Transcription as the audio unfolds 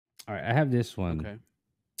All right, I have this one. Okay.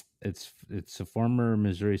 It's a former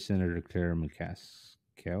Missouri Senator Claire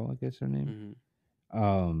McCaskill, I guess her name.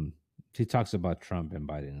 Hmm. She talks about Trump and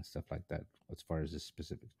Biden and stuff like that as far as this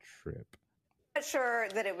specific trip. Not sure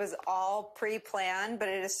that it was all pre-planned, but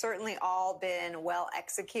it has certainly all been well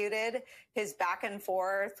executed. His back and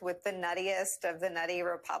forth with the nuttiest of the nutty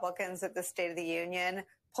Republicans at the State of the Union,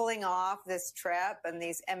 pulling off this trip, and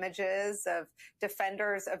these images of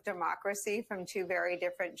defenders of democracy from two very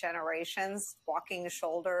different generations walking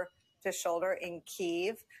shoulder to shoulder in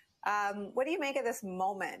Kyiv. What do you make of this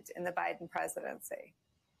moment in the Biden presidency?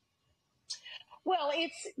 Well,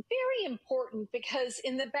 it's very important because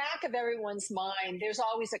in the back of everyone's mind, there's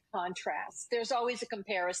always a contrast. There's always a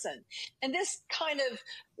comparison. And this kind of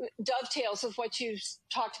dovetails with what you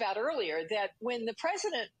talked about earlier, that when the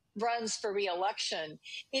president runs for reelection,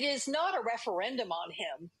 it is not a referendum on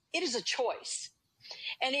him. It is a choice.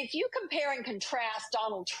 And if you compare and contrast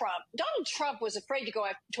Donald Trump was afraid to go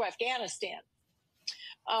to Afghanistan.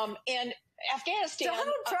 And Afghanistan.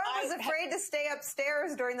 Donald Trump was afraid to stay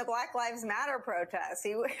upstairs during the Black Lives Matter protests.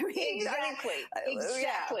 Exactly.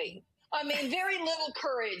 I mean, very little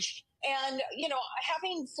courage. And, you know,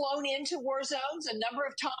 having flown into war zones a number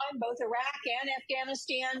of times, both Iraq and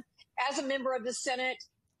Afghanistan, as a member of the Senate,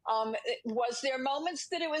 was there moments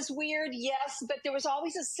that it was weird? Yes, but there was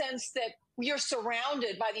always a sense that you're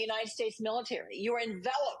surrounded by the United States military. You're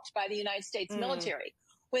enveloped by the United States military.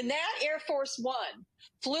 When that Air Force One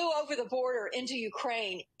flew over the border into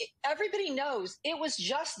Ukraine, everybody knows it was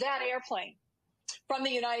just that airplane from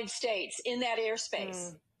the United States in that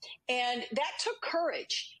airspace. And that took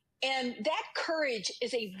courage. And that courage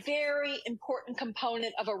is a very important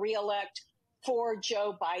component of a reelect for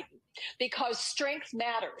Joe Biden, because strength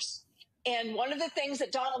matters. And one of the things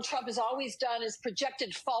that Donald Trump has always done is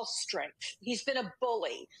projected false strength. He's been a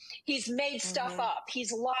bully. He's made stuff up.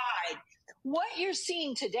 He's lied. What you're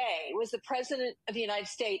seeing today was the president of the United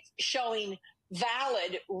States showing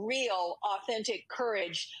valid, real, authentic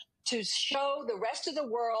courage to show the rest of the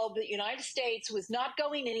world that the United States was not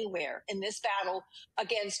going anywhere in this battle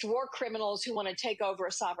against war criminals who want to take over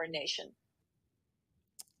a sovereign nation.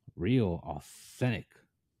 Real, authentic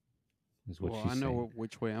is what Well, she's I know saying.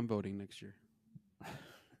 which way I'm voting next year.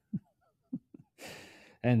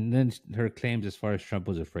 And then her claims as far as Trump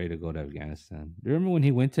was afraid to go to Afghanistan. Do you remember when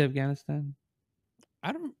he went to Afghanistan?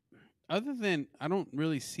 I don't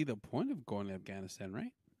really see the point of going to Afghanistan,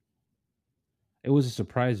 right? It was a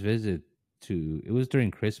surprise visit to. It was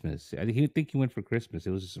during Christmas. I think he went for Christmas.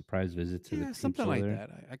 It was a surprise visit to the troops something over like there.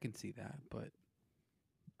 that. I can see that, but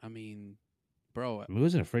I mean, bro, He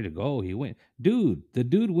wasn't afraid to go. He went, dude. The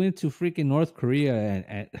dude went to freaking North Korea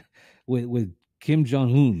and with Kim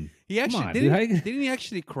Jong Un. he actually on, didn't, dude. didn't he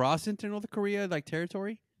actually cross into North Korea like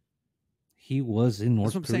territory? He was in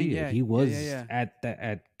North what I'm saying, Korea. yeah, He was yeah.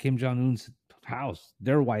 at Kim Jong Un's house,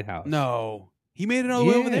 their White House. No, he made it all the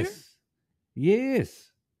way over there.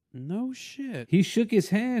 Yes. No shit. He shook his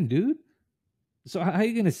hand, dude. So how are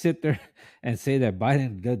you gonna sit there and say that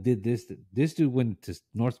Biden did this? This dude went to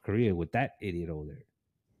North Korea with that idiot over there.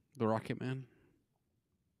 The Rocket Man.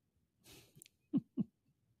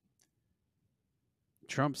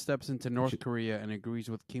 Trump steps into North Korea and agrees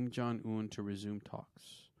with Kim Jong-un to resume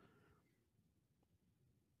talks.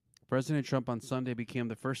 President Trump on Sunday became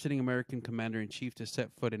the first sitting American commander-in-chief to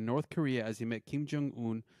set foot in North Korea as he met Kim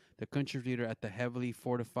Jong-un, the country's leader, at the heavily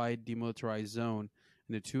fortified demilitarized zone,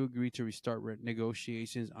 and the two agreed to restart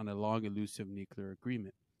negotiations on a long elusive nuclear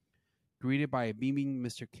agreement. Greeted by a beaming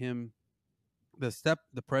Mr. Kim,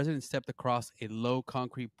 the president stepped across a low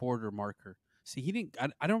concrete border marker. See, he didn't.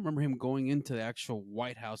 I don't remember him going into the actual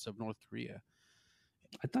White House of North Korea.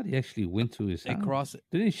 I thought he actually went to his house. Across.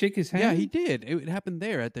 Didn't he shake his hand? Yeah, he did. It happened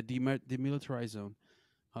there at the demilitarized zone.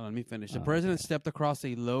 Hold on, let me finish. The president stepped across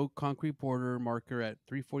a low concrete border marker at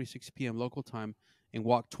 3:46 p.m. local time and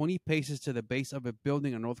walked 20 paces to the base of a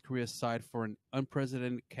building on North Korea's side for an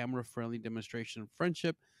unprecedented, camera-friendly demonstration of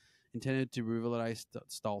friendship intended to revitalize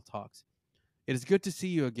stalled talks. It is good to see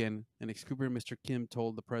you again, an exuberant Mr. Kim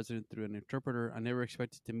told the president through an interpreter. I never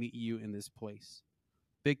expected to meet you in this place.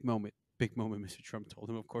 Big moment, Mr. Trump told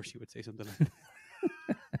him. Of course he would say something like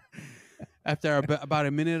that. After about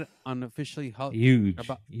a minute on officially huge.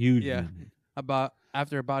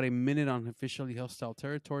 After about a minute on officially hostile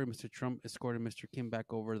territory, Mr. Trump escorted Mr. Kim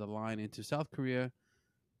back over the line into South Korea.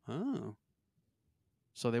 Oh.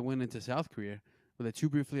 So they went into South Korea. The two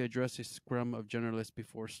briefly addressed a scrum of journalists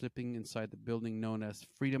before slipping inside the building known as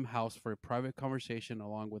Freedom House for a private conversation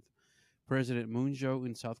along with President Moon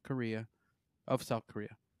Jae-in of South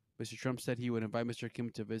Korea. Mr. Trump said he would invite Mr.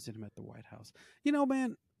 Kim to visit him at the White House. You know,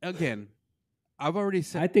 man, again, I've already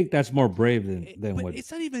said. I think that's more brave than but what.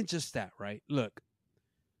 it's not even just that, right? Look,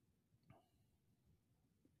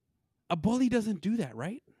 a bully doesn't do that,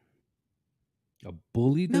 right? A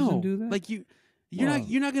bully doesn't No, do that. like you're Well,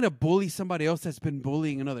 not gonna bully somebody else that's been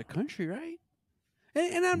bullying another country, right?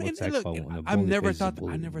 What's that look, called when a I bully never faces a thought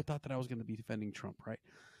bully? I never thought that I was gonna be defending Trump, right?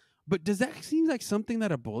 But does that seem like something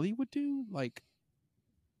that a bully would do? Like,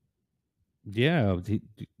 Yeah,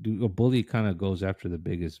 a bully kind of goes after the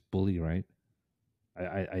biggest bully, right?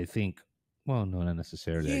 I think. Well, no, not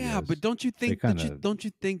necessarily. I yeah, guess. but don't you They think kinda- don't you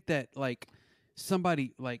think that like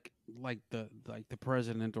somebody like the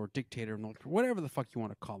president or dictator, whatever the fuck you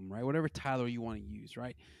want to call him, right? Whatever title you want to use,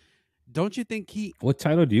 right? Don't you think What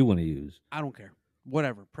title do you want to use? I don't care.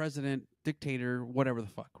 Whatever. President, dictator, whatever the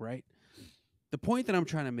fuck, right? The point that I'm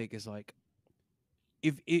trying to make is like,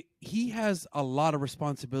 he has a lot of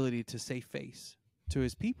responsibility to save face to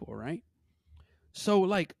his people, right? So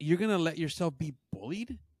like, you're going to let yourself be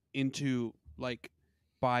bullied into like,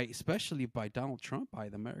 especially by Donald Trump, by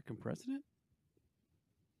the American president?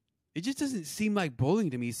 It just doesn't seem like bullying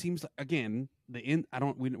to me. It seems like, again,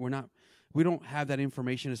 we don't have that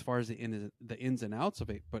information as far as the ins and outs of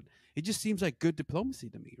it, but it just seems like good diplomacy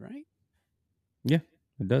to me, right? Yeah,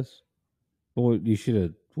 it does. Well, you should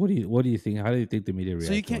have. What do you think? How do you think the media reacted?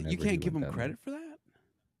 So you whenever he can't give went him down credit for that?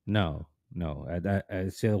 No.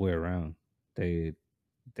 It's the other way around. Dude,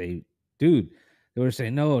 they were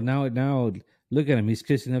saying no. Now, look at him. He's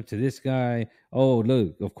kissing up to this guy. Oh,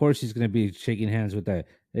 look. Of course, he's gonna be shaking hands with that.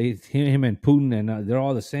 Him and Putin, and they're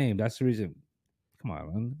all the same. That's the reason. Come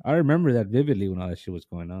on, man. I remember that vividly when all that shit was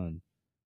going on.